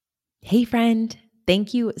Hey friend,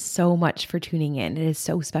 thank you so much for tuning in. It is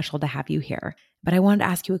so special to have you here. But I wanted to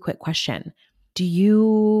ask you a quick question. Do you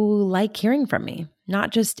like hearing from me?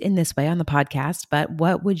 Not just in this way on the podcast, but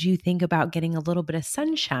what would you think about getting a little bit of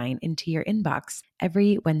sunshine into your inbox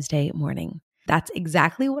every Wednesday morning? That's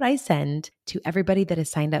exactly what I send to everybody that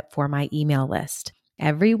has signed up for my email list.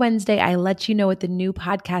 Every Wednesday, I let you know what the new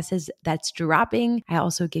podcast is that's dropping. I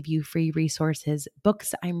also give you free resources,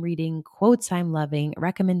 books I'm reading, quotes I'm loving,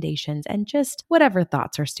 recommendations, and just whatever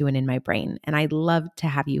thoughts are stewing in my brain. And I'd love to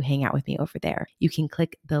have you hang out with me over there. You can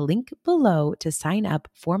click the link below to sign up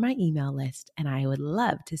for my email list, and I would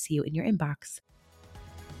love to see you in your inbox.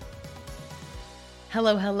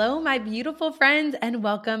 Hello, my beautiful friends, and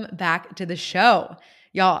welcome back to the show.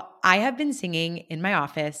 Y'all, I have been singing in my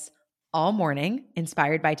office all morning,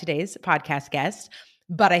 inspired by today's podcast guest.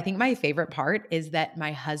 But I think my favorite part is that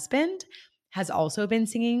my husband has also been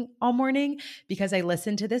singing all morning because I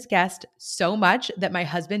listened to this guest so much that my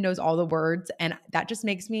husband knows all the words, and that just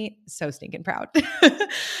makes me so stinking proud.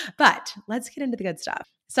 But let's get into the good stuff.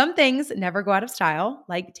 Some things never go out of style,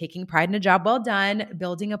 like taking pride in a job well done,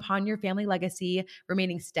 building upon your family legacy,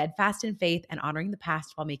 remaining steadfast in faith, and honoring the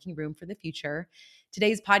past while making room for the future.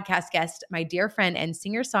 Today's podcast guest, my dear friend and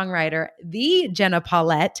singer-songwriter, the Jenna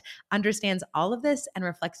Paulette, understands all of this and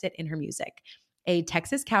reflects it in her music. A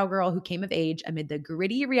Texas cowgirl who came of age amid the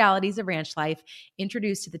gritty realities of ranch life,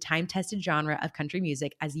 introduced to the time-tested genre of country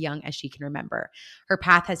music as young as she can remember. Her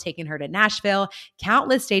path has taken her to Nashville,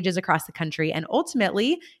 countless stages across the country, and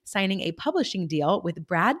ultimately signing a publishing deal with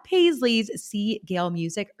Brad Paisley's C. Gale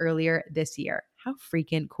Music earlier this year. How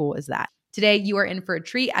freaking cool is that? Today, you are in for a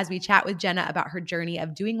treat as we chat with Jenna about her journey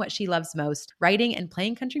of doing what she loves most, writing and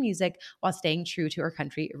playing country music while staying true to her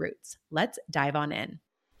country roots. Let's dive on in.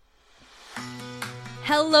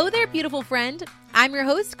 Hello there, beautiful friend. I'm your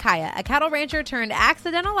host, Kaya, a cattle rancher turned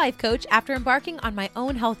accidental life coach after embarking on my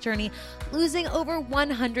own health journey, losing over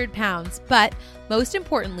 100 pounds, but most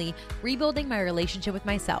importantly, rebuilding my relationship with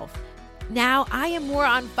myself. Now I am more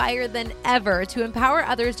on fire than ever to empower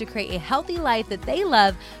others to create a healthy life that they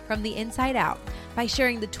love from the inside out by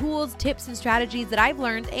sharing the tools, tips, and strategies that I've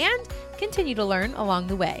learned and continue to learn along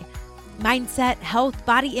the way. Mindset, health,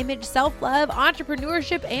 body image, self-love,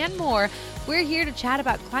 entrepreneurship, and more. We're here to chat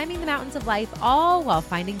about climbing the mountains of life, all while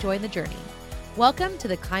finding joy in the journey. Welcome to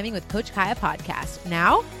the Climbing with Coach Kaya podcast.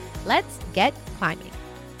 Now, let's get climbing.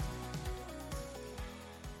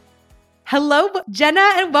 Hello, Jenna,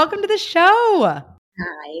 and welcome to the show.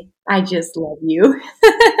 Hi, I just love you.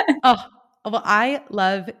 Oh, well, I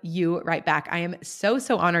love you right back. I am so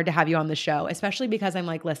honored to have you on the show, especially because I'm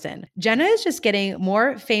like, listen, Jenna is just getting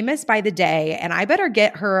more famous by the day, and I better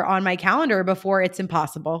get her on my calendar before it's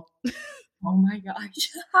impossible. Oh my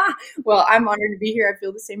gosh. Well, I'm honored to be here. I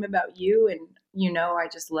feel the same about you. And, I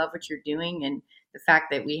just love what you're doing. And the fact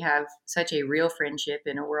that we have such a real friendship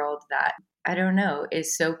in a world that, I don't know,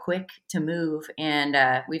 is so quick to move. And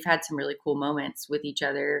we've had some really cool moments with each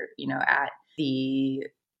other, at the,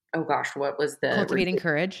 oh gosh, what was the Cultivating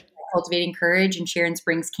Courage? Cultivating Courage in Sharon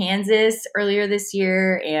Springs, Kansas earlier this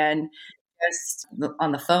year. And just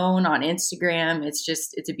on the phone, on Instagram,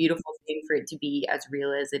 it's a beautiful thing for it to be as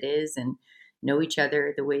real as it is and know each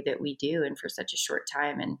other the way that we do and for such a short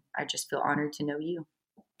time. And I just feel honored to know you.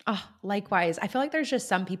 Oh, likewise. I feel like there's just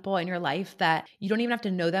some people in your life that you don't even have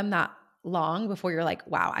to know them that long before you're like,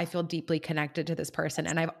 wow, I feel deeply connected to this person.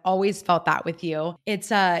 And I've always felt that with you.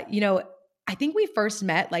 It's, I think we first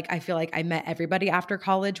met, I feel like I met everybody after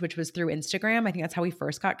college, which was through Instagram. I think that's how we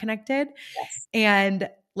first got connected. Yes. And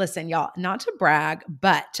listen, y'all, not to brag,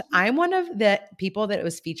 but I'm one of the people that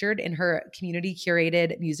was featured in her community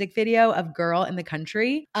curated music video of Girl in the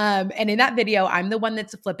Country. And in that video, I'm the one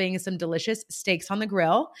that's flipping some delicious steaks on the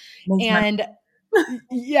grill. And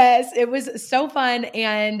yes, it was so fun.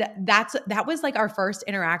 And that was like our first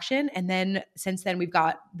interaction. And then since then we've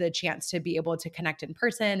got the chance to be able to connect in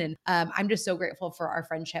person. And I'm just so grateful for our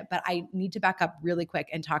friendship, but I need to back up really quick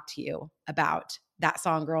and talk to you about that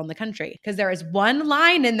song, Girl in the Country, because there is one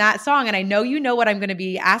line in that song. And I know you know what I'm going to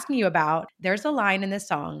be asking you about. There's a line in this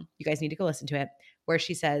song, you guys need to go listen to it, where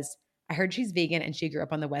she says, I heard she's vegan and she grew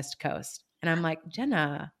up on the West Coast. And I'm like,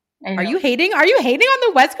 Jenna, are you hating on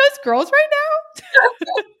the West Coast girls right now?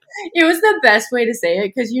 It was the best way to say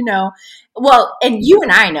it because, well, and you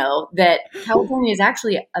and I know that California is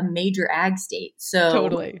actually a major ag state. So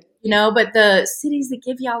totally. But the cities that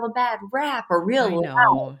give y'all a bad rap are real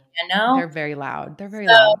loud, They're very loud. They're very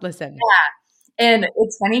loud. Listen. Yeah. And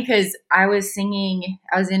it's funny because I was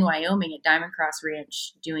in Wyoming at Diamond Cross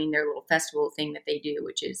Ranch doing their little festival thing that they do,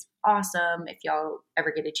 which is awesome if y'all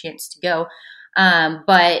ever get a chance to go.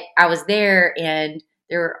 But I was there and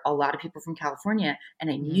there were a lot of people from California,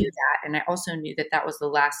 and I knew that. And I also knew that that was the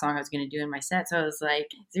last song I was going to do in my set. So I was like,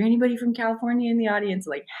 is there anybody from California in the audience?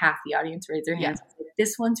 Like half the audience raised their hands. I was like,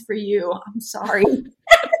 this one's for you. I'm sorry.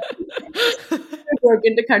 I broke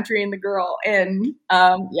into country and the girl. And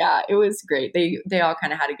yeah, it was great. They all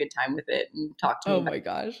kind of had a good time with it and talked to me Oh about my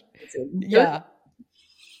gosh. it. Yeah.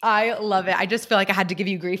 I love it. I just feel like I had to give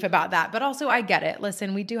you grief about that, but also I get it.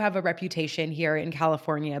 Listen, we do have a reputation here in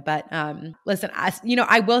California, but listen,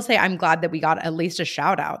 I will say I'm glad that we got at least a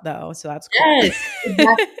shout out though, so that's cool. Yes,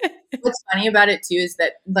 exactly. What's funny about it too is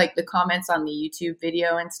that like the comments on the YouTube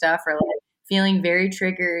video and stuff are like feeling very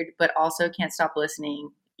triggered, but also can't stop listening.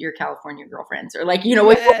 Your California girlfriends, or like, Yes, I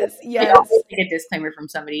always yes. take a disclaimer from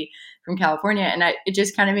somebody from California, and it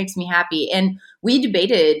just kind of makes me happy. And we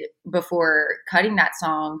debated before cutting that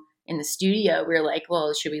song in the studio. We were like,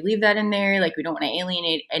 well, should we leave that in there? Like, we don't want to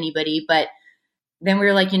alienate anybody, but then we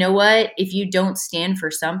were like, you know what? If you don't stand for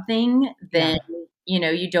something, then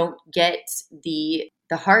you don't get the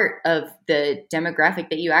heart of the demographic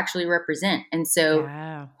that you actually represent. And so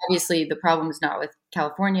obviously the problem is not with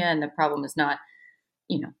California, and the problem is not,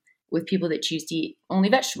 with people that choose to eat only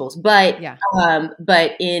vegetables, but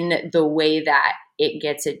in the way that it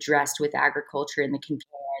gets addressed with agriculture and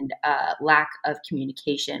the lack of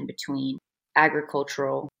communication between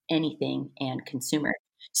agricultural anything and consumer.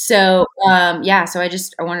 So, so I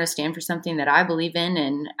wanted to stand for something that I believe in.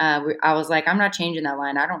 And I was like, I'm not changing that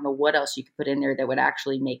line. I don't know what else you could put in there that would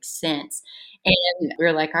actually make sense. And we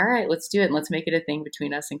were like, all right, let's do it. And let's make it a thing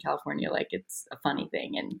between us and California. Like, it's a funny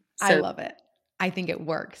thing. And so, I love it. I think it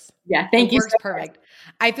works. Yeah, thank you. It works perfect.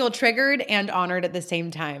 I feel triggered and honored at the same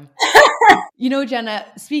time. Jenna,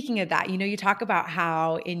 speaking of that, you talk about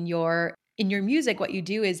how in your music, what you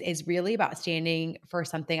do is really about standing for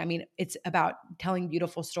something. I mean, it's about telling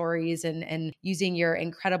beautiful stories and using your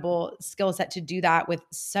incredible skill set to do that with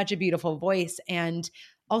such a beautiful voice, and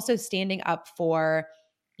also standing up for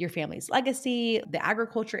your family's legacy, the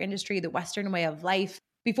agriculture industry, the Western way of life.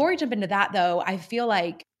 Before we jump into that though, I feel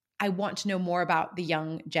like I want to know more about the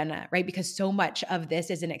young Jenna, right? Because so much of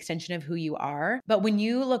this is an extension of who you are. But when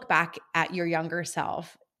you look back at your younger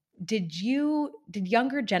self, did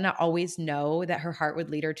younger Jenna always know that her heart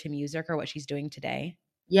would lead her to music or what she's doing today?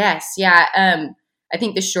 Yes. Yeah. I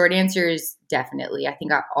think the short answer is definitely. I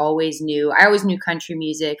think I always knew country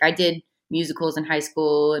music. I did musicals in high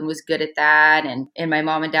school and was good at that. And my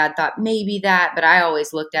mom and dad thought maybe that, but I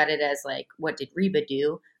always looked at it as like, what did Reba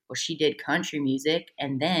do? Well, she did country music,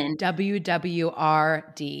 and then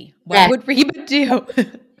WWRD. What would Reba do?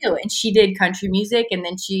 And she did country music, and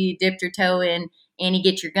then she dipped her toe in Annie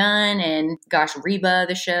Get Your Gun, and gosh, Reba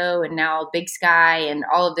the show, and now Big Sky, and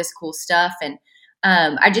all of this cool stuff. And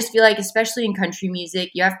I just feel like, especially in country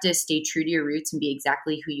music, you have to stay true to your roots and be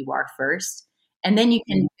exactly who you are first, and then you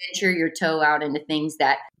can venture your toe out into things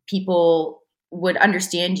that people would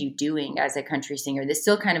understand you doing as a country singer. They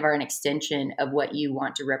still kind of are an extension of what you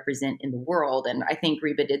want to represent in the world. And I think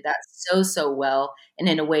Reba did that so well, and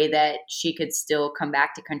in a way that she could still come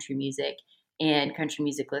back to country music, and country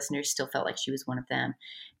music listeners still felt like she was one of them.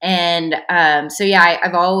 And I've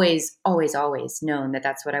always known that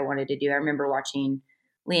that's what I wanted to do. I remember watching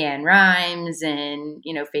Leanne Rimes and,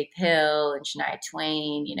 Faith Hill and Shania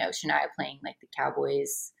Twain, Shania playing like the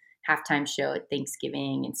Cowboys halftime show at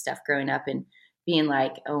Thanksgiving and stuff growing up, and being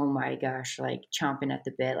like, oh my gosh, like chomping at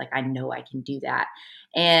the bit, like I know I can do that.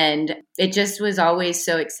 And it just was always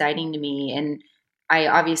so exciting to me. And I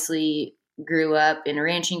obviously grew up in a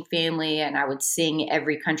ranching family, and I would sing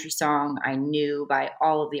every country song I knew by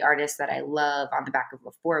all of the artists that I love on the back of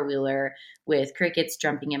a four-wheeler with crickets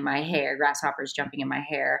jumping in my hair, grasshoppers jumping in my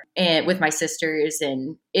hair, and with my sisters.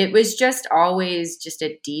 And it was just always just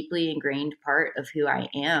a deeply ingrained part of who I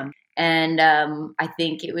am. And I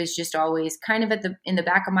think it was just always kind of in the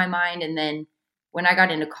back of my mind. And then when I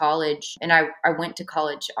got into college, and I went to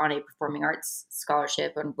college on a performing arts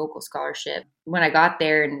scholarship, on a vocal scholarship. When I got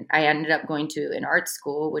there, and I ended up going to an art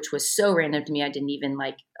school, which was so random to me. I didn't even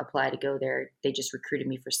apply to go there. They just recruited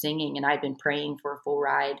me for singing, and I'd been praying for a full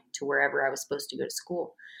ride to wherever I was supposed to go to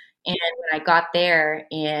school. And when I got there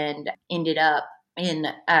and ended up in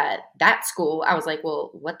that school, I was like,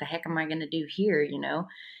 well, what the heck am I going to do here?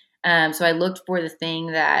 So I looked for the thing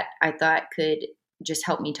that I thought could just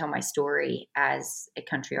help me tell my story as a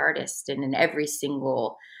country artist. And in every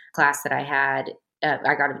single class that I had,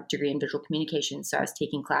 I got a degree in visual communication. So I was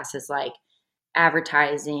taking classes like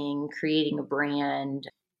advertising, creating a brand,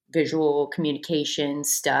 visual communication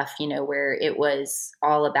stuff, where it was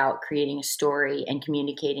all about creating a story and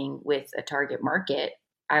communicating with a target market.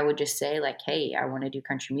 I would just say like, hey, I want to do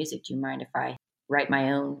country music. Do you mind if I write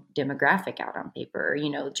my own demographic out on paper,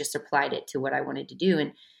 or, just applied it to what I wanted to do.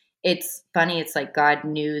 And it's funny. It's like God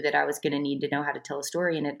knew that I was going to need to know how to tell a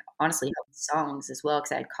story. And it honestly helped songs as well,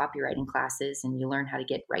 because I had copywriting classes, and you learn how to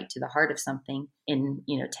get right to the heart of something in,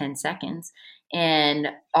 10 seconds. And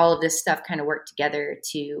all of this stuff kind of worked together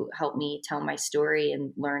to help me tell my story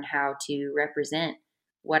and learn how to represent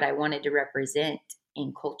what I wanted to represent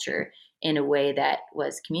in culture in a way that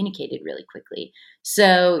was communicated really quickly.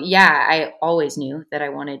 So yeah, I always knew that I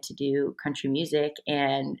wanted to do country music.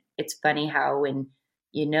 And it's funny how when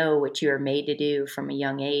you know what you are made to do from a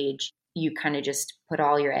young age, you kind of just put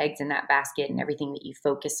all your eggs in that basket, and everything that you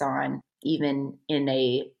focus on, even in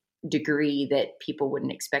a degree that people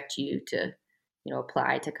wouldn't expect you to,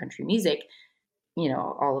 apply to country music.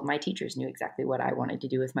 All of my teachers knew exactly what I wanted to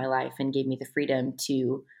do with my life and gave me the freedom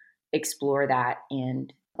to explore that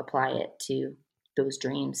and apply it to those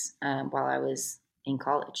dreams while I was in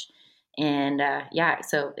college. And yeah,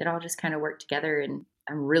 so it all just kind of worked together, and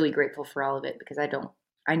I'm really grateful for all of it, because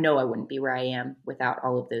I know I wouldn't be where I am without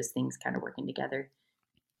all of those things kind of working together.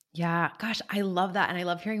 Yeah, gosh, I love that. And I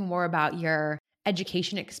love hearing more about your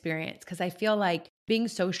education experience, because I feel like being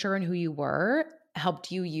so sure in who you were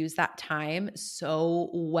helped you use that time so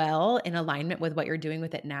well in alignment with what you're doing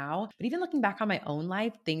with it now. But even looking back on my own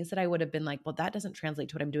life, things that I would have been like, well, that doesn't translate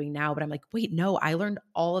to what I'm doing now. But I'm like, wait, no, I learned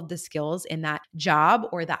all of the skills in that job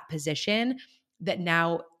or that position that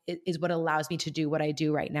now is what allows me to do what I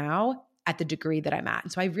do right now at the degree that I'm at.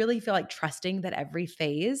 And so I really feel like trusting that every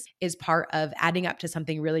phase is part of adding up to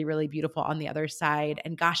something really, really beautiful on the other side.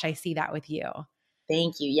 And gosh, I see that with you.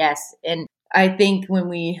 Thank you. Yes. And I think when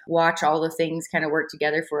we watch all the things kind of work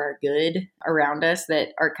together for our good around us that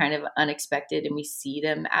are kind of unexpected, and we see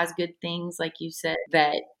them as good things, like you said,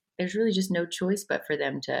 that there's really just no choice but for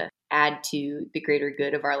them to add to the greater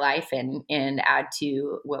good of our life, and add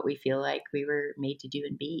to what we feel like we were made to do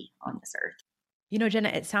and be on this earth. Jenna,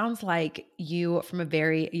 it sounds like you from a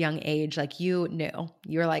very young age, like you knew.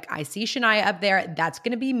 You're like, I see Shania up there. That's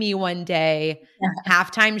going to be me one day.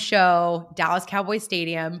 Halftime show, Dallas Cowboy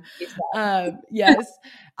Stadium. Yes,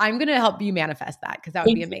 I'm going to help you manifest that, because that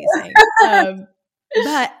would be amazing.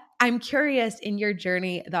 But I'm curious, in your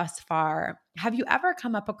journey thus far, have you ever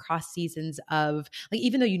come up across seasons of, like,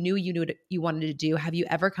 even though you knew what you wanted to do, have you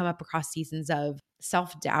ever come up across seasons of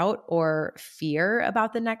self-doubt or fear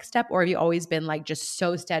about the next step? Or have you always been like just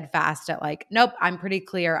so steadfast at like, nope, I'm pretty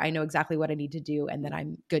clear. I know exactly what I need to do, and then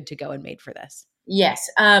I'm good to go and made for this? Yes.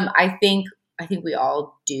 I think we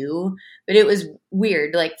all do, but it was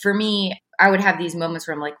weird. Like for me, I would have these moments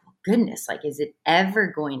where I'm like, goodness, like, is it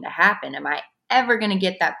ever going to happen? Am I ever going to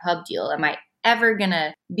get that pub deal? Am I ever going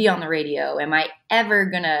to be on the radio? Am I ever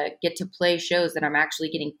going to get to play shows that I'm actually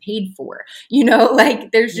getting paid for?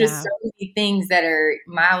 Like there's just so many things that are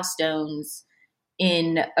milestones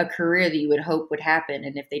in a career that you would hope would happen.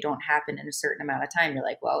 And if they don't happen in a certain amount of time, you're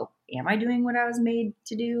like, well, am I doing what I was made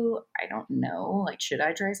to do? I don't know. Like, should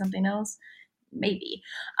I try something else? Maybe.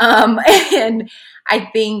 And I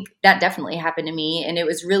think that definitely happened to me. And it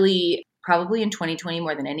was really probably in 2020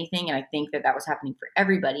 more than anything. And I think that was happening for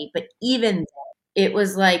everybody. But even then, it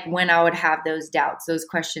was like when I would have those doubts, those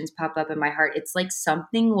questions pop up in my heart, it's like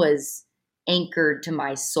something was anchored to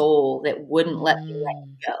my soul that wouldn't let me let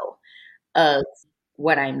go of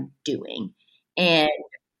what I'm doing, and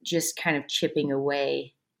just kind of chipping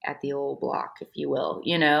away at the old block, if you will,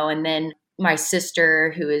 and then my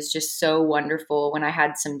sister, who is just so wonderful, when I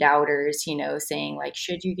had some doubters, saying like,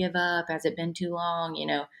 should you give up? Has it been too long?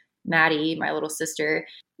 Maddie, my little sister,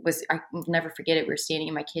 I'll never forget it. We were standing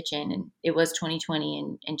in my kitchen, and it was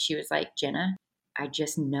 2020. And she was like, Jenna, I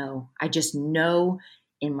just know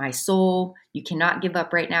in my soul, you cannot give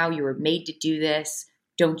up right now. You were made to do this.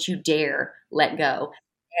 Don't you dare let go.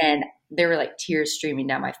 And there were like tears streaming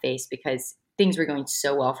down my face, because things were going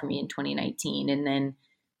so well for me in 2019. And then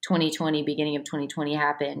 2020, beginning of 2020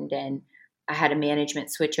 happened, and I had a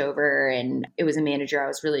management switch over, and it was a manager I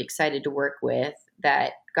was really excited to work with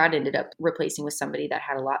that God ended up replacing with somebody that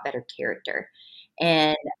had a lot better character.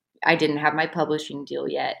 And I didn't have my publishing deal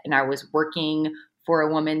yet. And I was working for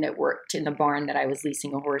a woman that worked in the barn that I was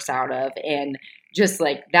leasing a horse out of. And just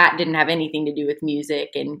like that didn't have anything to do with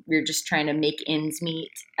music. And we were just trying to make ends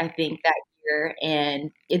meet, I think, that year.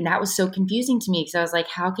 And that was so confusing to me, because I was like,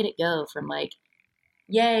 how could it go from like,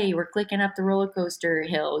 yay, we're clicking up the roller coaster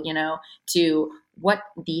hill, to what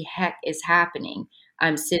the heck is happening?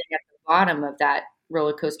 I'm sitting at the bottom of that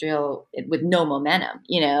roller coaster hill with no momentum,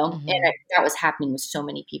 Mm-hmm. and that was happening with so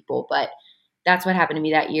many people. But that's what happened to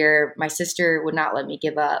me that year. My sister would not let me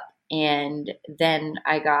give up. And then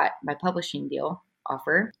I got my publishing deal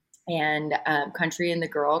offer, and Country and the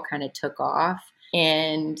Girl kind of took off.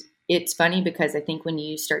 And it's funny because I think when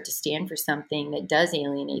you start to stand for something that does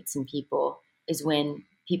alienate some people is when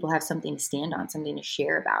people have something to stand on, something to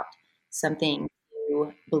share about, something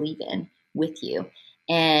to believe in with you.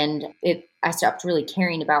 And I stopped really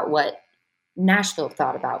caring about what Nashville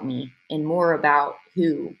thought about me and more about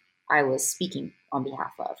who I was speaking on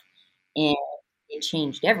behalf of. And it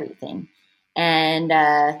changed everything. And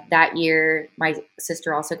that year, my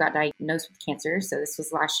sister also got diagnosed with cancer. So this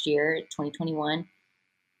was last year, 2021.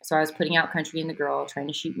 So I was putting out Country and the Girl, trying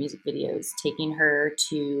to shoot music videos, taking her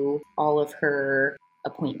to all of her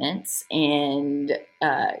appointments, and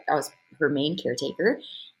I was her main caretaker.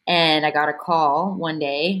 And I got a call one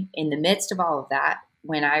day in the midst of all of that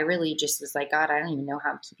when I really just was like, God, I don't even know how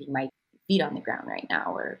I'm keeping my feet on the ground right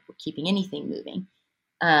now or keeping anything moving.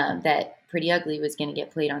 That Pretty Ugly was going to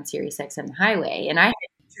get played on Sirius XM The Highway. And I had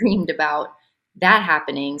dreamed about that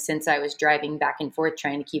happening since I was driving back and forth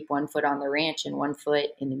trying to keep one foot on the ranch and one foot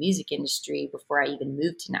in the music industry before I even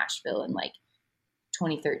moved to Nashville in like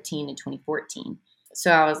 2013 and 2014. So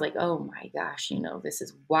I was like, oh my gosh, this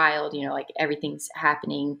is wild. Like everything's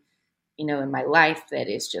happening, in my life that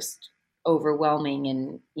is just overwhelming.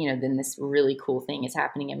 And, then this really cool thing is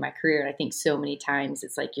happening in my career. And I think so many times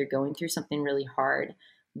it's like you're going through something really hard,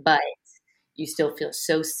 but you still feel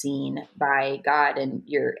so seen by God and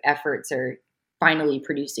your efforts are finally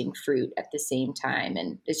producing fruit at the same time.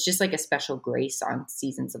 And it's just like a special grace on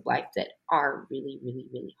seasons of life that are really, really,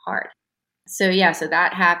 really hard. So yeah, so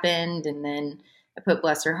that happened. And then I put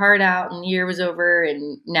Bless Her Heart out and the year was over.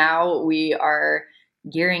 And now we are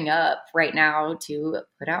gearing up right now to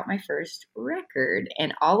put out my first record.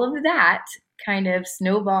 And all of that kind of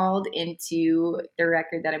snowballed into the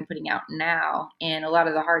record that I'm putting out now. And a lot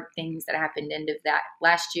of the hard things that happened end of that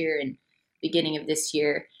last year and beginning of this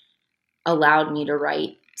year allowed me to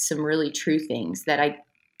write some really true things that I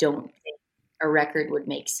don't think a record would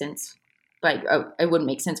make sense. Like, it wouldn't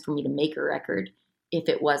make sense for me to make a record if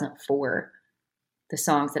it wasn't for the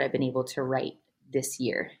songs that I've been able to write this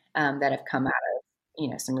year that have come out of,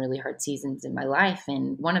 some really hard seasons in my life.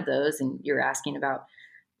 And one of those, and you're asking about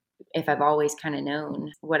if I've always kind of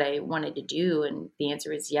known what I wanted to do. And the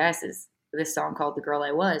answer is yes, is this song called The Girl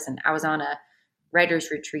I Was. And I was on a writer's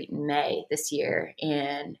retreat in May this year.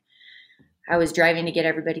 And I was driving to get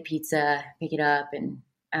everybody pizza, pick it up. And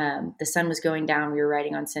the sun was going down. We were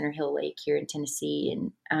riding on Center Hill Lake here in Tennessee.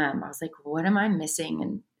 And I was like, what am I missing?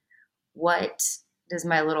 And what does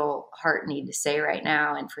my little heart need to say right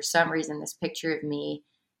now? And for some reason, this picture of me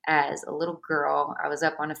as a little girl, I was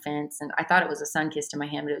up on a fence and I thought it was a Sunkist in my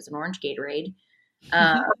hand, but it was an orange Gatorade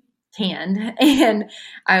canned. And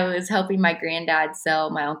I was helping my granddad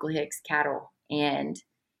sell my Uncle Hick's cattle. And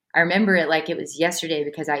I remember it like it was yesterday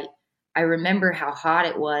because I remember how hot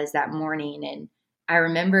it was that morning. And I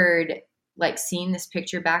remembered like seeing this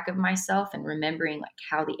picture back of myself and remembering like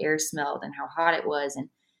how the air smelled and how hot it was. And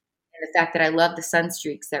the fact that I loved the sun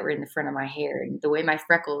streaks that were in the front of my hair and the way my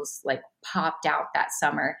freckles like popped out that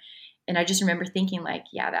summer. And I just remember thinking like,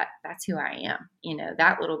 yeah, that's who I am.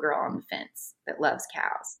 That little girl on the fence that loves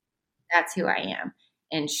cows. That's who I am.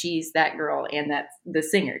 And she's that girl and that's the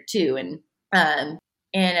singer too. And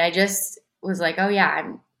I just was like, oh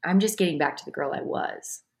yeah, I'm just getting back to the girl I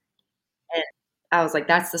was. And I was like,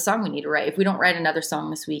 that's the song we need to write. If we don't write another song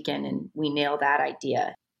this weekend and we nail that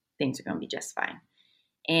idea, things are going to be just fine.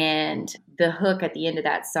 And the hook at the end of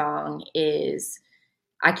that song is,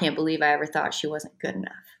 I can't believe I ever thought she wasn't good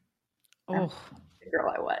enough. Oh, the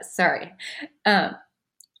girl I was. Sorry.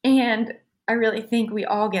 And I really think we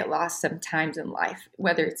all get lost sometimes in life,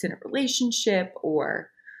 whether it's in a relationship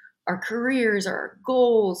or our careers or our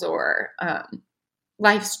goals or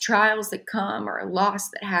life's trials that come or a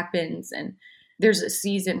loss that happens. And there's a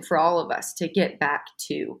season for all of us to get back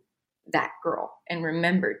to that girl and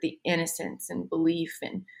remember the innocence and belief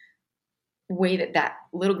and the way that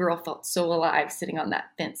little girl felt so alive sitting on that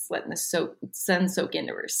fence, letting the sun soak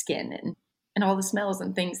into her skin and all the smells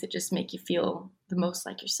and things that just make you feel the most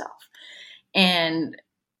like yourself. And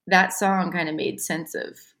that song kind of made sense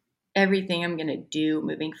of everything I'm going to do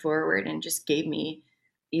moving forward and just gave me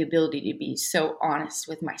the ability to be so honest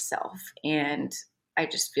with myself. And I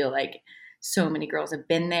just feel like so many girls have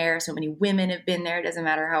been there. So many women have been there. It doesn't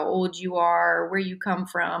matter how old you are, or where you come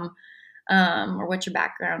from, or what your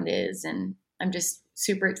background is. And I'm just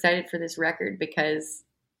super excited for this record because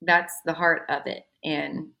that's the heart of it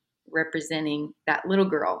and representing that little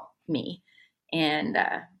girl, me, and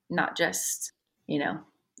not just,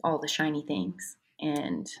 all the shiny things.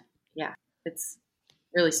 And yeah, it's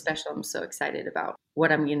really special. I'm so excited about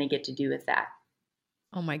what I'm going to get to do with that.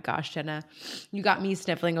 oh my gosh, Jenna, you got me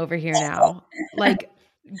sniffling over here now. Like,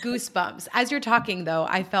 Goosebumps. As you're talking though,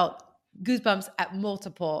 I felt goosebumps at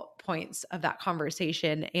multiple points of that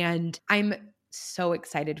conversation. And I'm so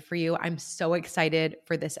excited for you. I'm so excited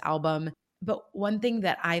for this album. But one thing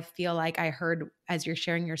that I feel like I heard as you're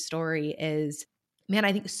sharing your story is, man,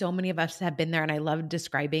 I think so many of us have been there. And I love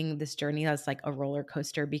describing this journey as like a roller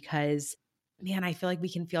coaster because, man, I feel like we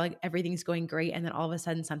can feel like everything's going great. And then all of a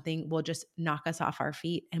sudden something will just knock us off our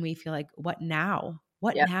feet. And we feel like, what now?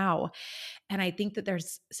 What Yeah. now? And I think that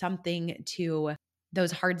there's something to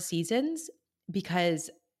those hard seasons because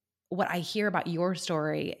what I hear about your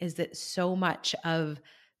story is that so much of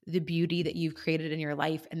the beauty that you've created in your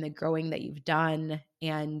life and the growing that you've done,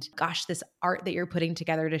 and gosh, this art that you're putting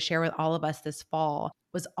together to share with all of us this fall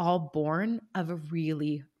was all born of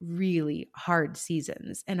really, really hard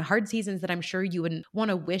seasons and hard seasons that I'm sure you wouldn't want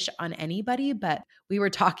to wish on anybody. But we were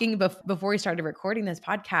talking before we started recording this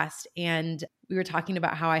podcast, and we were talking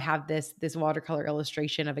about how I have this watercolor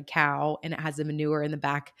illustration of a cow and it has a manure in the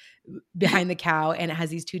back behind the cow and it has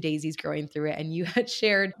these two daisies growing through it. And you had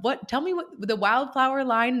shared tell me what the wildflower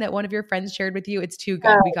line that one of your friends shared with you. It's too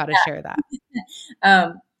good. We got to share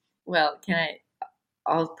that. Well,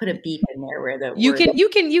 I'll put a beep in there where the You word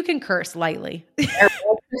you can curse lightly.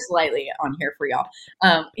 slightly on here for y'all.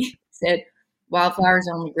 It said wildflowers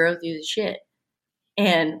only grow through the shit,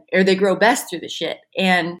 or they grow best through the shit.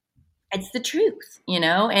 And it's the truth,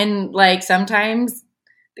 and like sometimes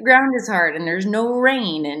the ground is hard and there's no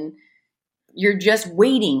rain and you're just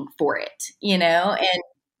waiting for it,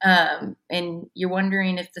 and you're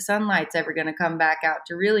wondering if the sunlight's ever going to come back out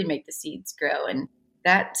to really make the seeds grow. And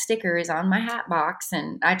that sticker is on my hat box,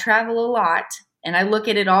 and I travel a lot and I look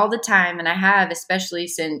at it all the time, and I have, especially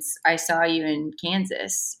since I saw you in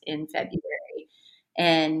Kansas in February.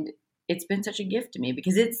 And it's been such a gift to me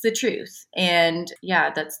because it's the truth. And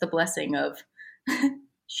yeah, that's the blessing of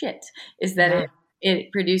shit, is that Yeah.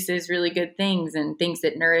 it produces really good things and things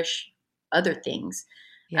that nourish other things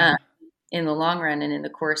Yeah. in the long run and in the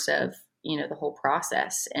course of, the whole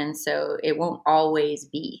process. And so it won't always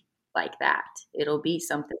be like that. It'll be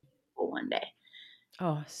something beautiful one day.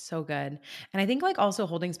 Oh, so good. And I think like also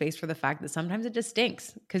holding space for the fact that sometimes it just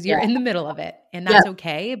stinks because you're Yeah. in the middle of it and Yeah. that's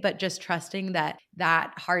okay. But just trusting that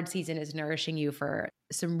that hard season is nourishing you for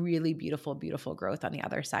some really beautiful, beautiful growth on the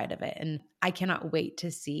other side of it. And I cannot wait to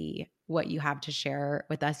see what you have to share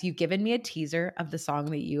with us. You've given me a teaser of the song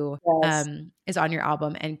that you Yes. is on your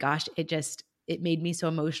album. And gosh, it made me so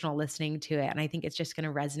emotional listening to it. And I think it's just going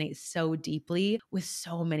to resonate so deeply with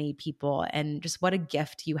so many people. And just what a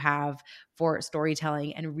gift you have for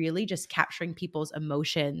storytelling and really just capturing people's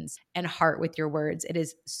emotions and heart with your words. It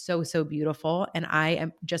is so, so beautiful. And I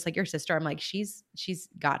am just like your sister. I'm like, she's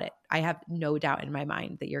got it. I have no doubt in my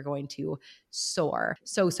mind that you're going to soar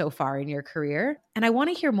so, so far in your career. And I want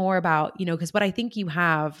to hear more about, because what I think you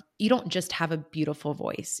don't just have a beautiful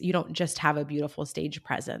voice. You don't just have a beautiful stage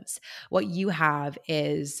presence. What you have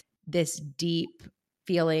is this deep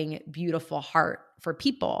feeling, beautiful heart for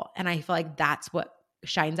people. And I feel like that's what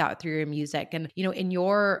shines out through your music. And, in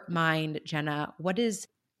your mind, Jenna, what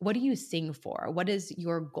do you sing for? What is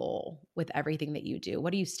your goal with everything that you do?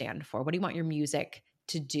 What do you stand for? What do you want your music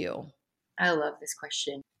to do? I love this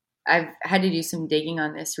question. I've had to do some digging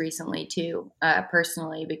on this recently too,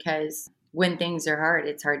 personally, because when things are hard,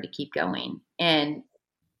 it's hard to keep going. And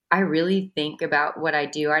I really think about what I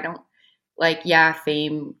do. I don't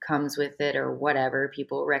fame comes with it or whatever.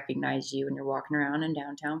 People recognize you when you're walking around in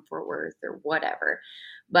downtown Fort Worth or whatever.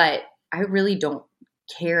 But I really don't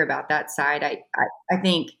care about that side. I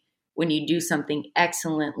think when you do something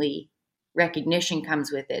excellently, recognition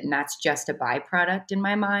comes with it. And that's just a byproduct in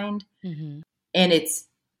my mind. Mm-hmm. And it's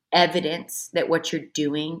evidence that what you're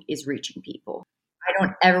doing is reaching people. I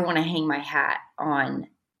don't ever want to hang my hat on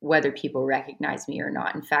whether people recognize me or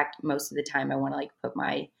not. In fact, most of the time I want to put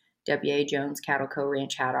my W.A. Jones Cattle Co.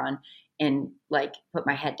 Ranch hat on and put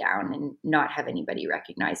my head down and not have anybody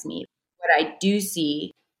recognize me. What I do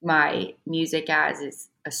see my music as is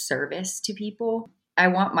a service to people. I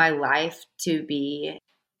want my life to be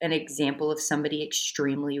an example of somebody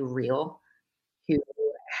extremely real who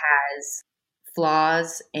has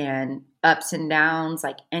flaws and ups and downs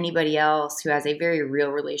like anybody else, who has a very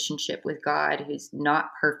real relationship with God, who's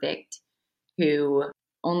not perfect, who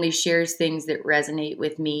only shares things that resonate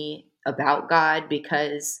with me about God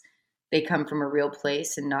because they come from a real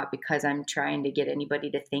place and not because I'm trying to get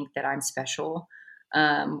anybody to think that I'm special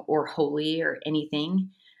or holy or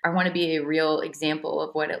anything. I want to be a real example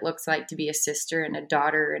of what it looks like to be a sister and a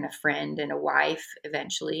daughter and a friend and a wife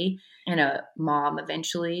eventually and a mom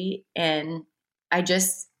eventually. And I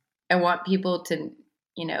want people to,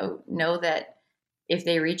 know that if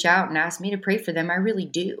they reach out and ask me to pray for them, I really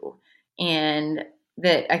do. And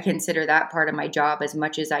that I consider that part of my job as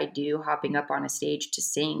much as I do hopping up on a stage to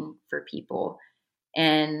sing for people.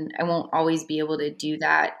 And I won't always be able to do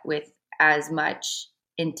that with as much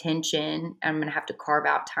intention. I'm going to have to carve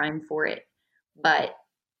out time for it. But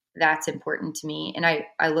that's important to me. And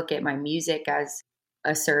I look at my music as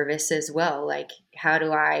a service as well. Like, how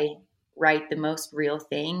do I write the most real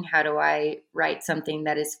thing? How do I write something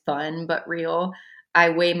that is fun but real? I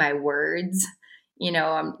weigh my words.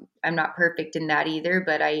 I'm not perfect in that either,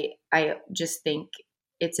 but I just think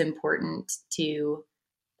it's important to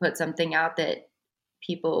put something out that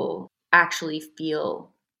people actually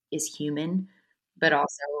feel is human, but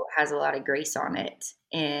also has a lot of grace on it.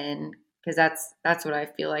 And because that's what I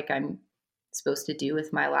feel like I'm supposed to do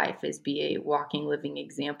with my life, is be a walking, living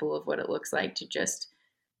example of what it looks like to just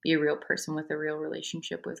be a real person with a real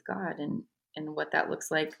relationship with God, and what that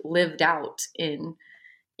looks like lived out in,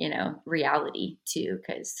 reality too.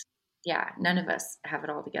 Because yeah, none of us have it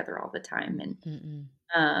all together all the time. And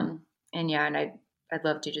I'd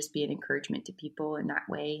love to just be an encouragement to people in that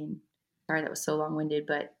way. And sorry that was so long-winded,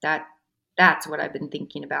 but that's what I've been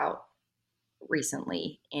thinking about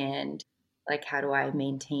recently. And like, how do I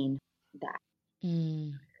maintain that?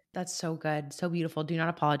 That's so good. So beautiful. Do not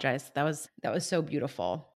apologize. That was so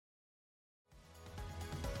beautiful.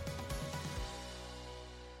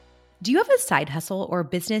 Do you have a side hustle or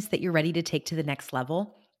business that you're ready to take to the next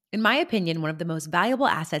level? In my opinion, one of the most valuable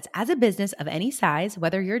assets as a business of any size,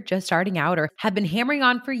 whether you're just starting out or have been hammering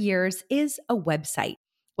on for years, is a website.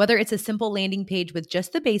 Whether it's a simple landing page with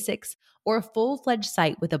just the basics or a full-fledged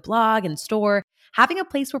site with a blog and store, having a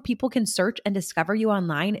place where people can search and discover you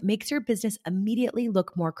online makes your business immediately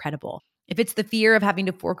look more credible. If it's the fear of having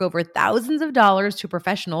to fork over thousands of dollars to a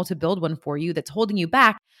professional to build one for you that's holding you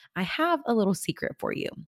back, I have a little secret for you.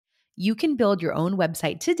 You can build your own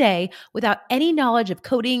website today without any knowledge of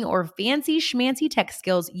coding or fancy schmancy tech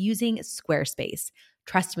skills using Squarespace.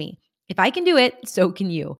 Trust me, if I can do it, so can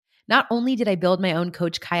you. Not only did I build my own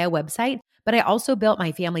Coach Kaya website, but I also built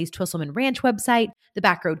my family's Twisselman Ranch website, the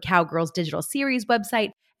Backroad Cowgirls digital series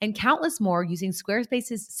website, and countless more using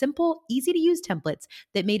Squarespace's simple, easy-to-use templates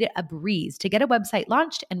that made it a breeze to get a website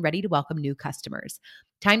launched and ready to welcome new customers.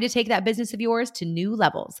 Time to take that business of yours to new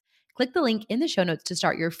levels. Click the link in the show notes to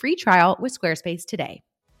start your free trial with Squarespace today.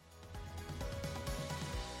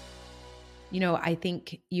 I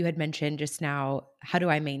think you had mentioned just now, how do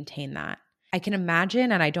I maintain that? I can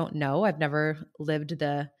imagine, and I don't know, I've never lived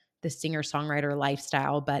the singer-songwriter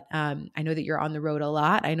lifestyle, but I know that you're on the road a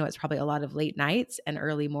lot. I know it's probably a lot of late nights and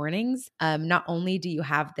early mornings. Not only do you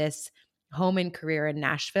have this home and career in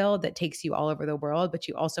Nashville that takes you all over the world, but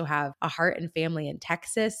you also have a heart and family in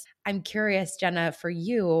Texas. I'm curious, Jenna, for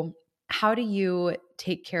you, how do you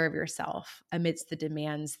take care of yourself amidst the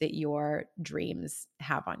demands that your dreams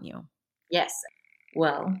have on you? Yes.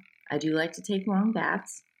 Well, I do like to take long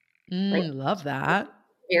baths. Like, Love that.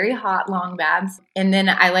 very hot long baths. And then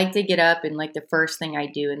I like to get up, and like the first thing I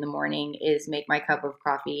do in the morning is make my cup of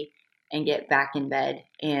coffee and get back in bed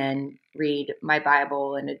and read my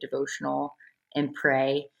Bible and a devotional and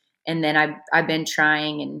pray. And then I've been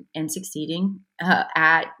trying and succeeding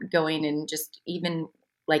at going and just even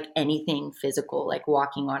like anything physical, like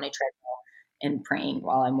walking on a treadmill and praying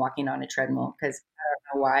while I'm walking on a treadmill, because I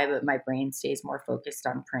don't know why, but my brain stays more focused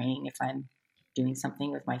on praying if I'm doing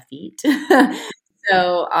something with my feet.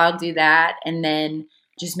 So I'll do that. And then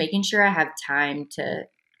just making sure I have time to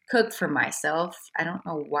cook for myself. I don't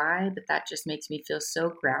know why, but that just makes me feel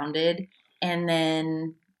so grounded. And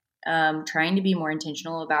then trying to be more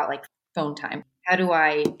intentional about like phone time. How do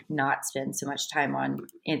I not spend so much time on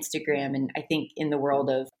Instagram? And I think in the world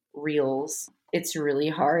of reels, it's really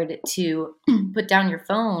hard to put down your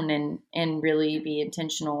phone and really be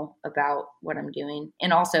intentional about what I'm doing.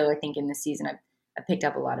 And also, I think in this season, I picked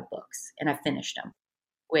up a lot of books and I finished them,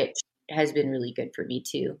 which has been really good for me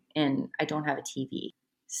too. And I don't have a TV.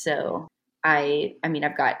 So I mean,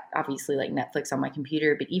 I've got obviously like Netflix on my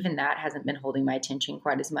computer, but even that hasn't been holding my attention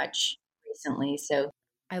quite as much recently. So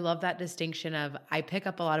I love that distinction of I pick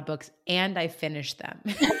up a lot of books and I finish them.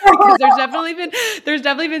 Because there's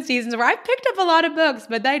definitely been seasons where I picked up a lot of books,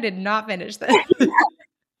 but I did not finish them.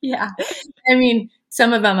 yeah. I mean,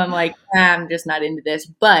 some of them I'm like, I'm just not into this,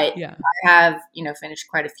 but Yeah. I have, finished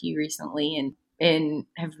quite a few recently and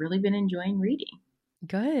have really been enjoying reading.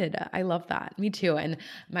 Good. I love that. Me too. And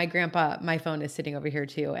my grandpa, my phone is sitting over here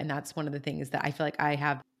too. And that's one of the things that I feel like I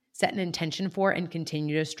have set an intention for and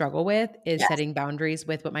continue to struggle with is Yes. setting boundaries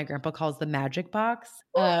with what my grandpa calls the magic box.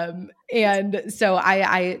 And so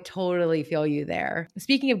I totally feel you there.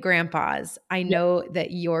 Speaking of grandpas, I know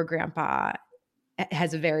that your grandpa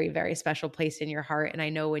has a very, very special place in your heart. And I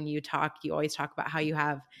know when you talk, you always talk about how you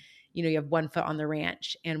have, you have one foot on the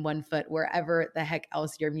ranch and one foot wherever the heck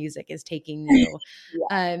else your music is taking you.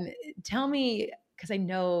 Yeah. Um, Tell me, because I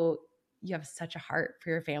know you have such a heart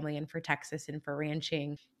for your family and for Texas and for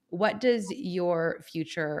ranching. What does your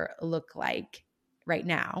future look like right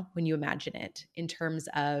now when you imagine it in terms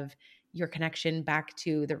of your connection back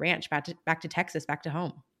to the ranch, back to Texas, back to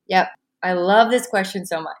home? Yep. I love this question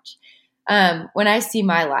so much. When I see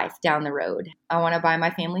my life down the road, I want to buy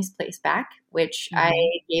my family's place back, which I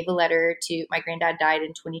Mm-hmm. gave a letter to. My granddad died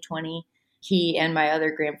in 2020. He and my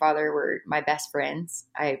other grandfather were my best friends.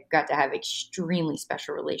 I got to have extremely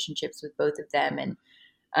special relationships with both of them. And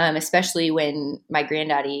especially when my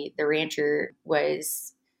granddaddy, the rancher,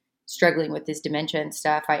 was struggling with his dementia and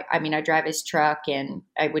stuff. I mean, I drive his truck and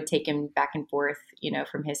I would take him back and forth,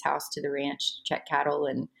 from his house to the ranch to check cattle.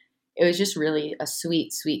 And it was just really a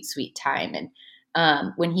sweet, sweet, sweet time.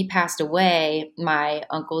 And when he passed away, my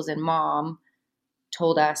uncles and mom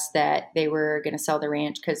told us that they were going to sell the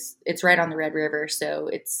ranch because it's right on the Red River. So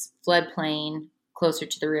it's floodplain closer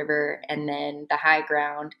to the river. And then the high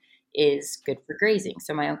ground is good for grazing.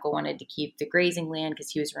 So my uncle wanted to keep the grazing land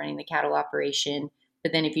because he was running the cattle operation.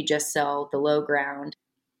 But then if you just sell the low ground,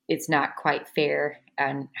 it's not quite fair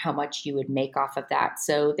on how much you would make off of that.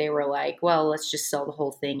 So they were like, well, let's just sell the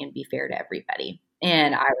whole thing and be fair to everybody.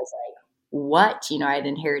 And I was like, what? I had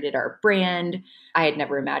inherited our brand. I had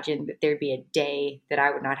never imagined that there'd be a day that I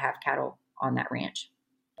would not have cattle on that ranch.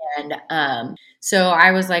 And so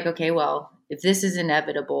I was like, okay, well, if this is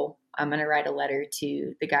inevitable, I'm going to write a letter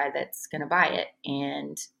to the guy that's going to buy it.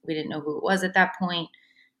 And we didn't know who it was at that point.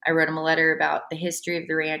 I wrote him a letter about the history of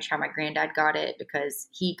the ranch, how my granddad got it, because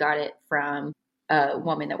he got it from a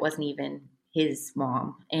woman that wasn't even his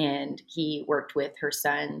mom. And he worked with her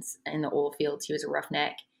sons in the oil fields. He was a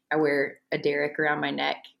roughneck. I wear a derrick around my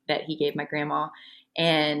neck that he gave my grandma.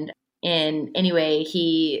 And anyway,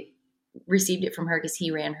 he received it from her because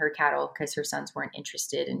he ran her cattle because her sons weren't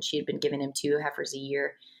interested. And she had been giving him 2 heifers a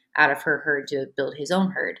year out of her herd to build his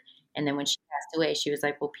own herd. And then when she passed away, she was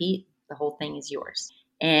like, well, Pete, the whole thing is yours.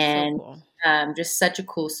 So And cool. just such a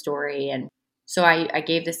cool story. And so I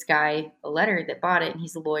gave this guy a letter that bought it, and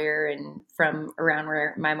he's a lawyer and from around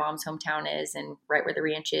where my mom's hometown is and right where the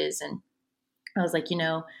ranch is. And I was like,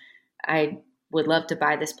 I would love to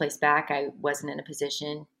buy this place back. I wasn't in a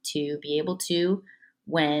position to be able to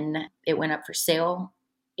when it went up for sale.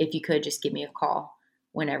 If you could just give me a call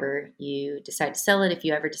whenever you decide to sell it, if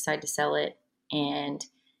you ever decide to sell it. And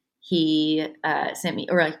he sent me,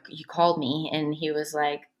 or like he called me and he was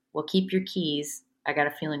like, well, keep your keys. I got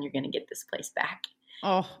a feeling you're going to get this place back.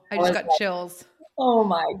 Oh, I I just was got like, chills. oh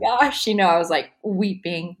my gosh. I was like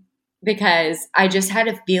weeping because I just had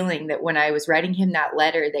a feeling that when I was writing him that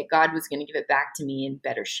letter, that God was going to give it back to me in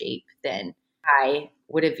better shape than I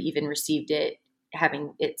would have even received it,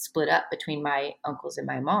 having it split up between my uncles and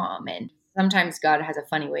my mom. And sometimes God has a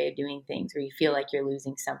funny way of doing things where you feel like you're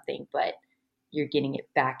losing something, but you're getting it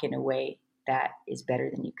back in a way that is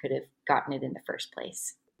better than you could have gotten it in the first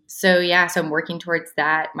place. So yeah, so I'm working towards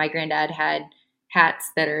that. My granddad had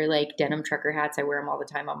hats that are like denim trucker hats. I wear them all the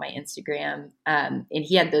time on my Instagram. And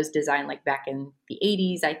he had those designed like back in the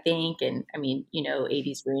 80s, I think. And I mean,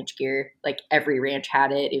 80s ranch gear, like every ranch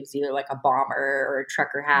had it. It was either like a bomber or a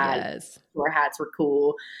trucker hat. Yes. Our hats were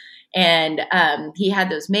cool. And he had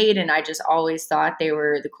those made, and I just always thought they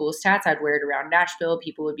were the coolest hats. I'd wear it around Nashville.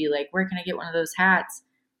 People would be like, where can I get one of those hats?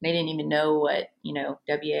 And they didn't even know what,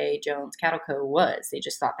 W.A. Jones Cattle Co. was. They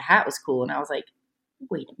just thought the hat was cool. And I was like,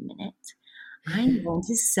 wait a minute. I'm going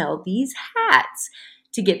to sell these hats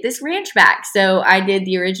to get this ranch back. So I did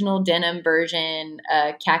the original denim version,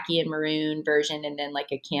 khaki and maroon version, and then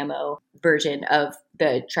like a camo version of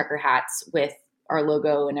the trucker hats with our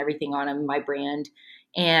logo and everything on them, my brand.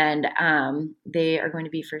 And they are going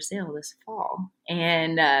to be for sale this fall.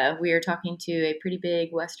 And we are talking to a pretty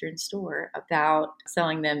big Western store about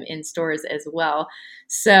selling them in stores as well.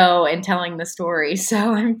 So, and telling the story.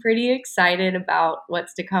 So I'm pretty excited about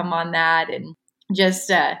what's to come on that. And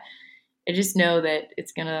just, I just know that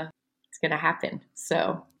it's gonna happen.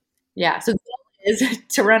 So yeah. So the goal is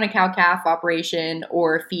to run a cow-calf operation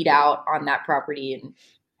or feed out on that property and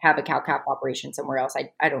have a cow-calf operation somewhere else.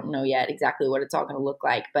 I don't know yet exactly what it's all going to look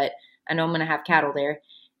like, but I know I'm going to have cattle there,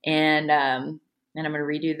 and I'm going to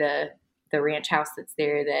redo the ranch house that's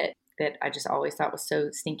there that I just always thought was so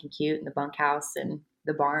stinking cute, and the bunkhouse and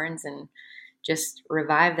the barns, and just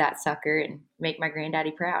revive that sucker and make my granddaddy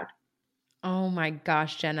proud. Oh my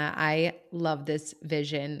gosh, Jenna, I love this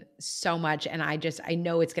vision so much. And I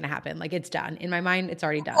know it's going to happen. Like it's done. In my mind, it's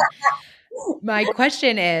already done. My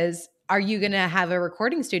question is, are you going to have a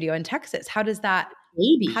recording studio in Texas? How does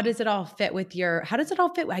Maybe. it all fit with how does it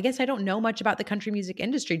all fit? I guess I don't know much about the country music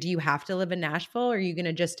industry. Do you have to live in Nashville, or are you going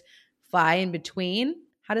to just fly in between?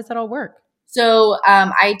 How does that all work? So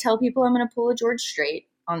I tell people I'm going to pull a George Strait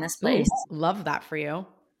on this place Ooh, love that for you.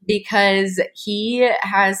 because he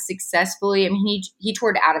has successfully, I mean, he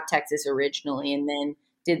toured out of Texas originally and then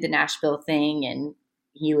did the Nashville thing, and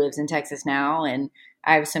he lives in Texas now. And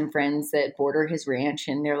I have some friends that border his ranch,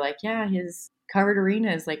 and they're like, yeah, his covered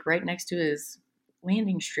arena is like right next to his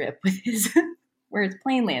landing strip with his where his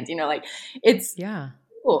plane lands, like it's Yeah.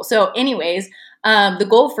 cool. So anyways, the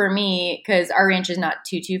goal for me, because our ranch is not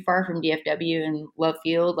too far from DFW and Love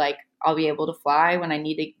Field, like I'll be able to fly when I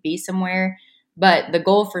need to be somewhere. But the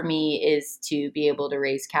goal for me is to be able to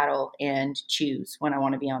raise cattle and choose when I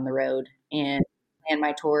want to be on the road and plan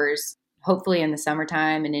my tours, hopefully in the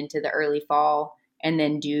summertime and into the early fall, and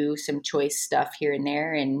then do some choice stuff here and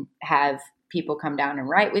there and have people come down and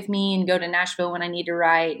write with me and go to Nashville when I need to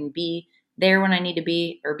write and be there when I need to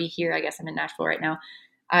be, or be here. I guess I'm in Nashville right now.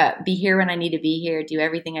 Be here when I need to be here, do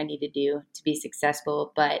everything I need to do to be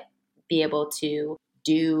successful, but be able to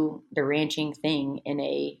do the ranching thing in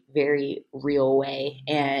a very real way.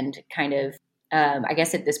 And kind of, I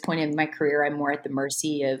guess at this point in my career, I'm more at the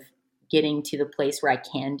mercy of getting to the place where I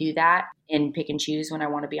can do that and pick and choose when I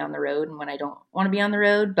want to be on the road and when I don't want to be on the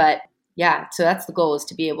road. But yeah, so that's the goal, is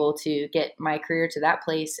to be able to get my career to that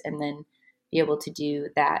place and then be able to do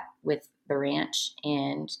that with the ranch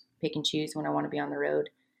and pick and choose when I want to be on the road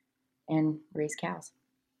and raise cows.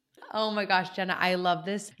 Oh my gosh, Jenna, I love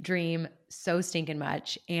this dream so stinking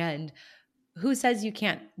much. And who says you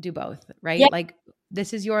can't do both, Yeah, right? Like,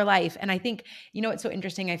 this is your life. And I think, it's so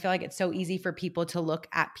interesting. I feel like it's so easy for people to look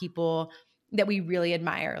at people that we really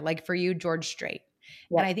admire, like for you, George Strait.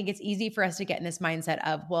 yeah, And I think it's easy for us to get in this mindset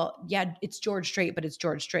of, well, yeah, it's George Strait, but it's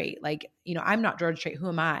George Strait. Like, I'm not George Strait. Who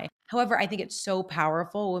am I? However, I think it's so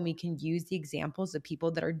powerful when we can use the examples of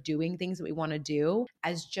people that are doing things that we want to do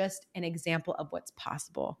as just an example of what's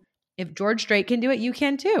possible. If George Strait can do it, you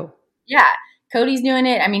can too. yeah. Cody's doing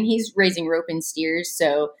it. I mean, he's raising rope and steers,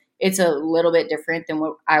 so it's a little bit different than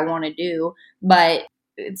what I want to do, but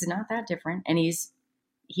it's not that different. And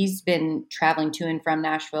he's been traveling to and from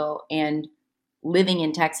Nashville and living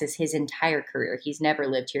in Texas his entire career. He's never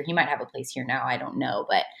lived here. He might have a place here now. I don't know,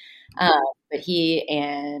 um, but he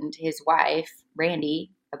and his wife,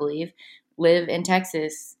 Randy, I believe, live in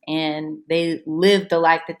Texas, and they live the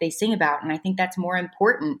life that they sing about. And I think that's more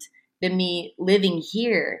important than me living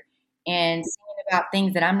here and singing about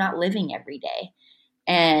things that I'm not living every day.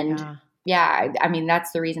 And Yeah. yeah, I mean,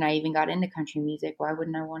 that's the reason I even got into country music. Why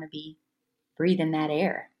wouldn't I want to be breathing that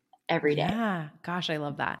air every day? Yeah. Gosh, I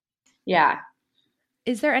love that. Yeah.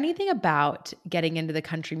 Is there anything about getting into the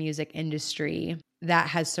country music industry that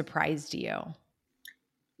has surprised you?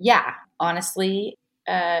 Yeah. Honestly,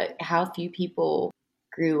 how few people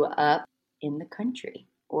grew up in the country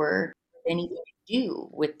or anything to do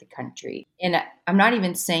with the country. And I'm not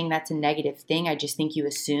even saying that's a negative thing. I just think you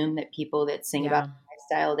assume that people that sing about Yeah.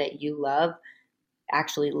 the lifestyle that you love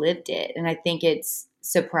actually lived it. And I think it's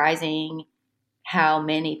surprising how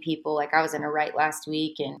many people, like I was in a write last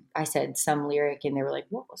week and I said some lyric and they were like,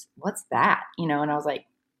 what's that? And I was like,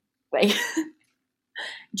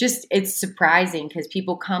 just, it's surprising because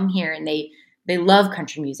people come here and they love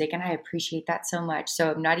country music, and I appreciate that so much.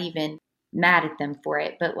 So I'm not even mad at them for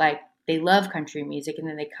it, but like, they love country music and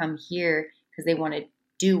then they come here because they want to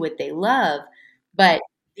do what they love, but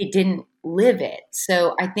they didn't live it.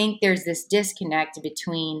 So I think there's this disconnect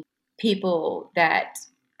between people that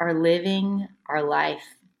are living our life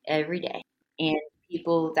every day and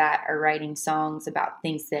people that are writing songs about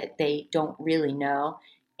things that they don't really know.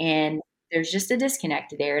 And there's just a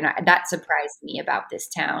disconnect there. And that surprised me about this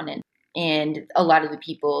town. And a lot of the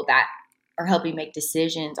people that are helping make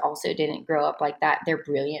decisions also didn't grow up like that. They're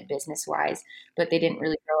brilliant business wise, but they didn't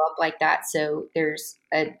really grow up like that. So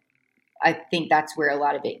I think that's where a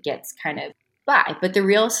lot of it gets kind of by. But the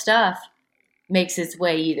real stuff makes its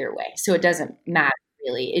way either way. So it doesn't matter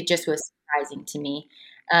really. It just was surprising to me.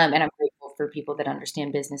 And I'm grateful for people that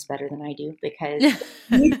understand business better than I do, because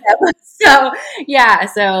so yeah,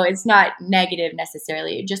 so it's not negative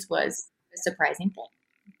necessarily. It just was a surprising thing.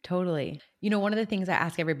 Totally. One of the things I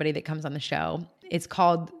ask everybody that comes on the show,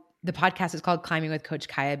 the podcast is called Climbing with Coach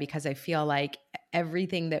Kaya, because I feel like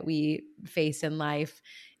everything that we face in life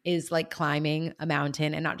is like climbing a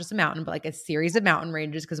mountain, and not just a mountain, but like a series of mountain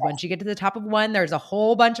ranges. Because once you get to the top of one, there's a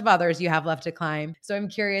whole bunch of others you have left to climb. So I'm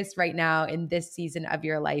curious right now, in this season of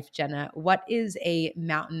your life, Jenna, what is a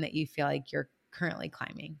mountain that you feel like you're currently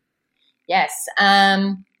climbing? Yes.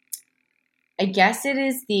 I guess it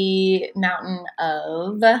is the mountain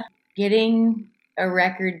of getting a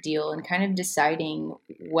record deal and kind of deciding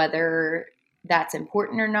whether that's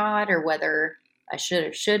important or not, or whether I should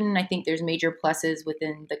or shouldn't. I think there's major pluses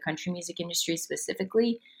within the country music industry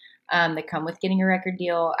specifically that come with getting a record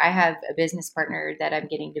deal. I have a business partner that I'm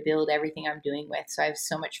getting to build everything I'm doing with. So I have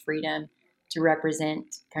so much freedom to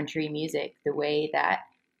represent country music the way that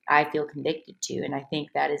I feel convicted to. And I think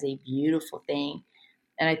that is a beautiful thing.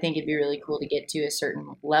 And I think it'd be really cool to get to a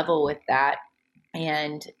certain level with that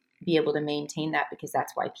and be able to maintain that, because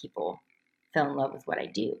that's why people fell in love with what I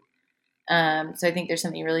do. So I think there's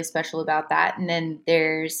something really special about that. And then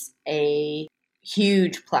there's a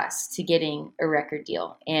huge plus to getting a record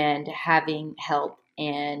deal and having help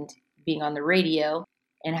and being on the radio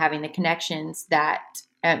and having the connections that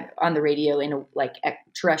on the radio in like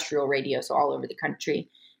terrestrial radio, so all over the country,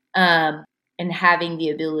 and having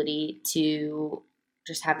the ability to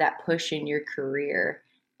just have that push in your career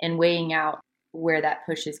and weighing out where that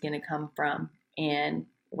push is going to come from and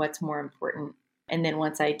what's more important. And then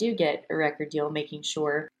once I do get a record deal, making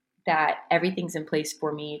sure that everything's in place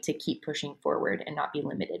for me to keep pushing forward and not be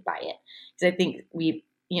limited by it. Because I think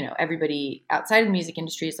everybody outside of the music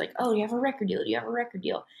industry is like, oh, do you have a record deal? Do you have a record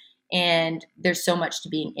deal? And there's so much to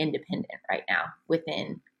being independent right now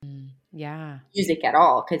within music at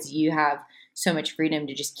all, because you have so much freedom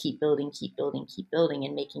to just keep building,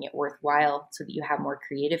 and making it worthwhile so that you have more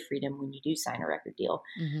creative freedom when you do sign a record deal.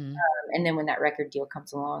 Mm-hmm. And then when that record deal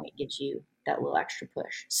comes along, it gives you that little extra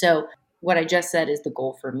push. So what I just said is the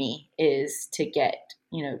goal for me is to get,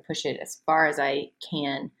 push it as far as I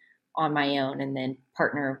can on my own, and then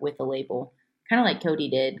partner with a label, kind of like Cody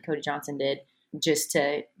Johnson did, just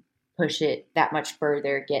to push it that much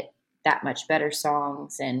further, get that much better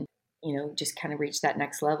songs, and, just kind of reach that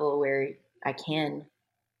next level where I can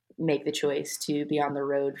make the choice to be on the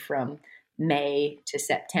road from May to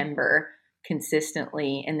September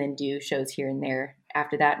consistently, and then do shows here and there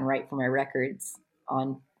after that and write for my records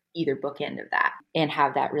on either bookend of that, and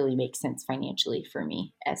have that really make sense financially for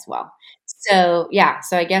me as well. So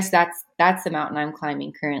I guess that's the mountain I'm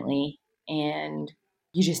climbing currently, and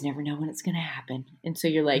you just never know when it's going to happen. And so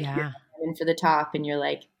you're like, you're in for the top, and you're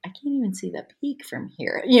like, I can't even see the peak from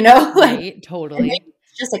here, Right, totally.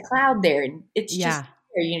 It's just a cloud there, and it's just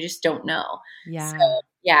there. You just don't know. So,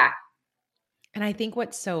 And I think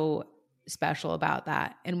what's so special about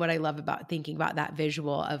that, and what I love about thinking about that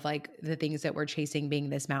visual of like the things that we're chasing being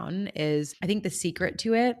this mountain, is I think the secret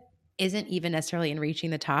to it isn't even necessarily in reaching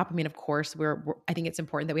the top. I mean, of course, I think it's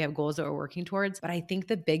important that we have goals that we're working towards, but I think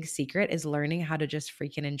the big secret is learning how to just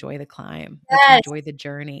freaking enjoy the climb, like enjoy the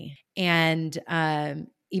journey. And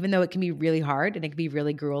even though it can be really hard and it can be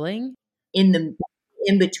really grueling, in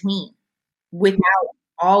between, without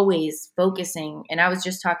always focusing. And I was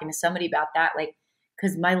just talking to somebody about that, like,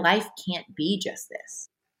 because my life can't be just this.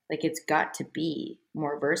 Like, it's got to be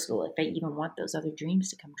more versatile if I even want those other dreams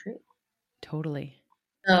to come true. Totally.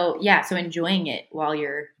 So so enjoying it while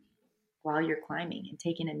you're climbing, and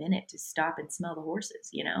taking a minute to stop and smell the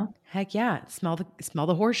horses, Heck yeah. Smell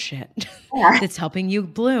the horse shit that's helping you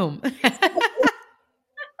bloom.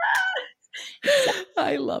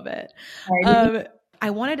 I love it. I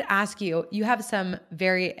wanted to ask you have some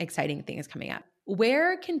very exciting things coming up.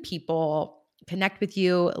 Where can people connect with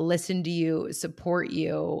you, listen to you, support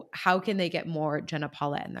you? How can they get more Jenna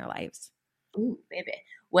Paulette in their lives? Ooh, baby.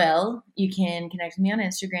 Well, you can connect with me on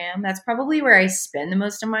Instagram. That's probably where I spend the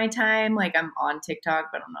most of my time. Like, I'm on TikTok,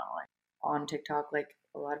 but I'm not like on TikTok like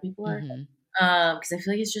a lot of people are. Because I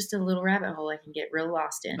feel like it's just a little rabbit hole I can get real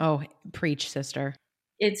lost in. Oh, preach, sister.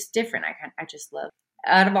 It's different. I just love,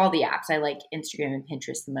 out of all the apps, I like Instagram and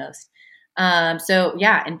Pinterest the most. And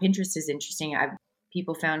Pinterest is interesting.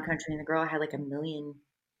 People found Country and the Girl. I had like 1 million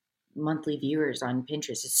monthly viewers on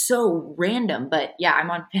Pinterest. It's so random, but I'm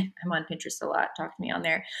on Pinterest a lot. Talk to me on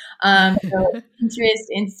there. So Pinterest,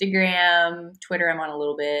 Instagram, Twitter, I'm on a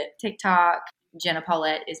little bit. TikTok, Jenna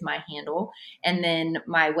Paulette is my handle. And then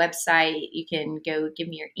my website, you can go give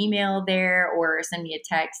me your email there or send me a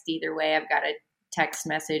text. Either way, I've got a text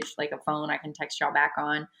message, like a phone I can text y'all back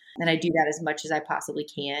on. And I do that as much as I possibly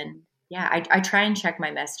can. I try and check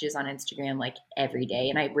my messages on Instagram like every day,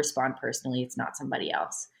 and I respond personally. It's not somebody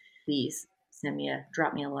else. Please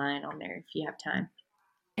drop me a line on there if you have time.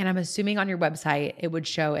 And I'm assuming on your website, it would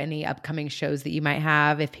show any upcoming shows that you might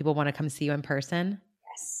have if people want to come see you in person.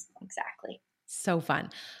 Yes, exactly. So fun.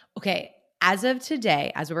 Okay. As of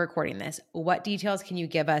today, as we're recording this, what details can you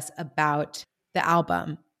give us about the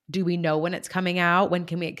album? Do we know when it's coming out? When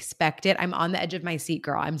can we expect it? I'm on the edge of my seat,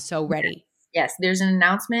 girl. I'm so ready. Yes. There's an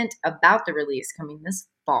announcement about the release coming this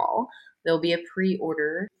fall. there'll be a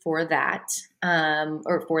pre-order for that,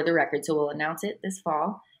 or for the record. So we'll announce it this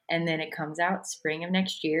fall, and then it comes out spring of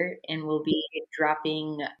next year, and we'll be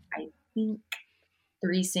dropping, I think,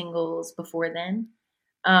 3 singles before then,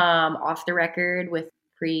 off the record, with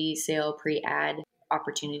pre-sale, pre-ad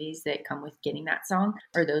opportunities that come with getting that song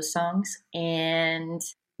or those songs, and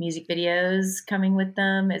music videos coming with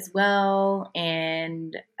them as well.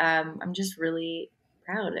 And I'm just really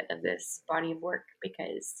proud of this body of work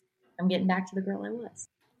because I'm getting back to the girl I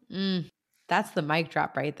was. That's the mic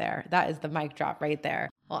drop right there. That is the mic drop right there.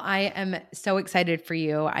 Well, I am so excited for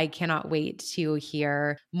you. I cannot wait to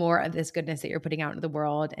hear more of this goodness that you're putting out into the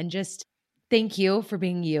world. And just thank you for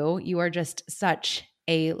being you. You are just such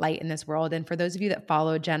a light in this world. And for those of you that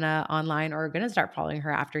follow Jenna online or are going to start following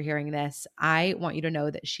her after hearing this, I want you to know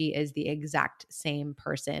that she is the exact same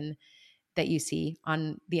person that you see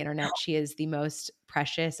on the internet. She is the most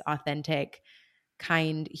precious, authentic,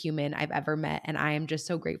 kind human I've ever met. And I am just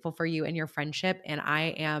so grateful for you and your friendship. And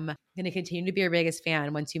I am going to continue to be your biggest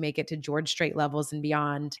fan once you make it to George Strait levels and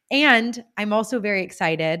beyond. And I'm also very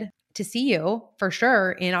excited to see you for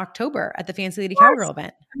sure in October at the Fancy Lady Cowgirl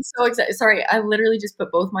event. I'm so excited. Sorry, I literally just put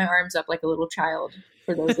both my arms up like a little child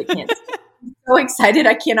for those that can't see. I'm so excited.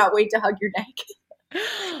 I cannot wait to hug your neck.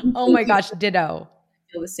 Oh my gosh, ditto.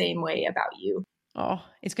 I feel the same way about you. Oh,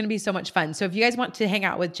 it's going to be so much fun. So if you guys want to hang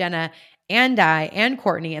out with Jenna and I and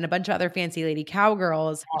Courtney and a bunch of other Fancy Lady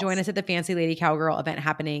Cowgirls, join us at the Fancy Lady Cowgirl event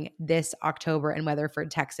happening this October in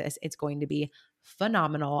Weatherford, Texas. It's going to be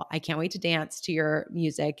phenomenal. I can't wait to dance to your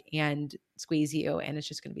music and squeeze you, and it's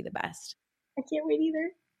just going to be the best. I can't wait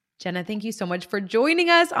either. Jenna, thank you so much for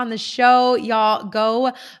joining us on the show. Y'all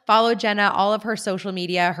go follow Jenna. All of her social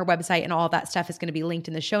media, her website, and all of that stuff is going to be linked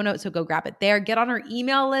in the show notes. So go grab it there. Get on her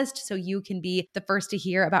email list so you can be the first to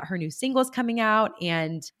hear about her new singles coming out.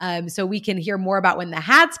 And so we can hear more about when the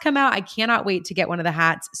hats come out. I cannot wait to get one of the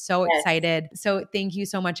hats. So excited. So thank you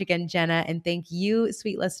so much again, Jenna. And thank you,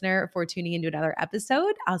 sweet listener, for tuning into another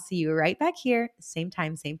episode. I'll see you right back here, same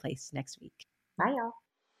time, same place next week. Bye, y'all.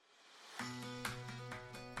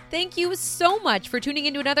 Thank you so much for tuning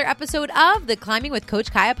into another episode of the Climbing with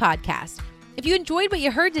Coach Kaya podcast. If you enjoyed what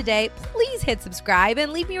you heard today, please hit subscribe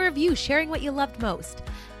and leave me a review sharing what you loved most.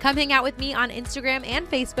 Come hang out with me on Instagram and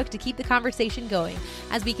Facebook to keep the conversation going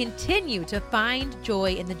as we continue to find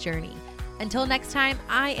joy in the journey. Until next time,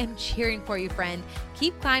 I am cheering for you, friend.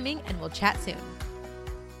 Keep climbing and we'll chat soon.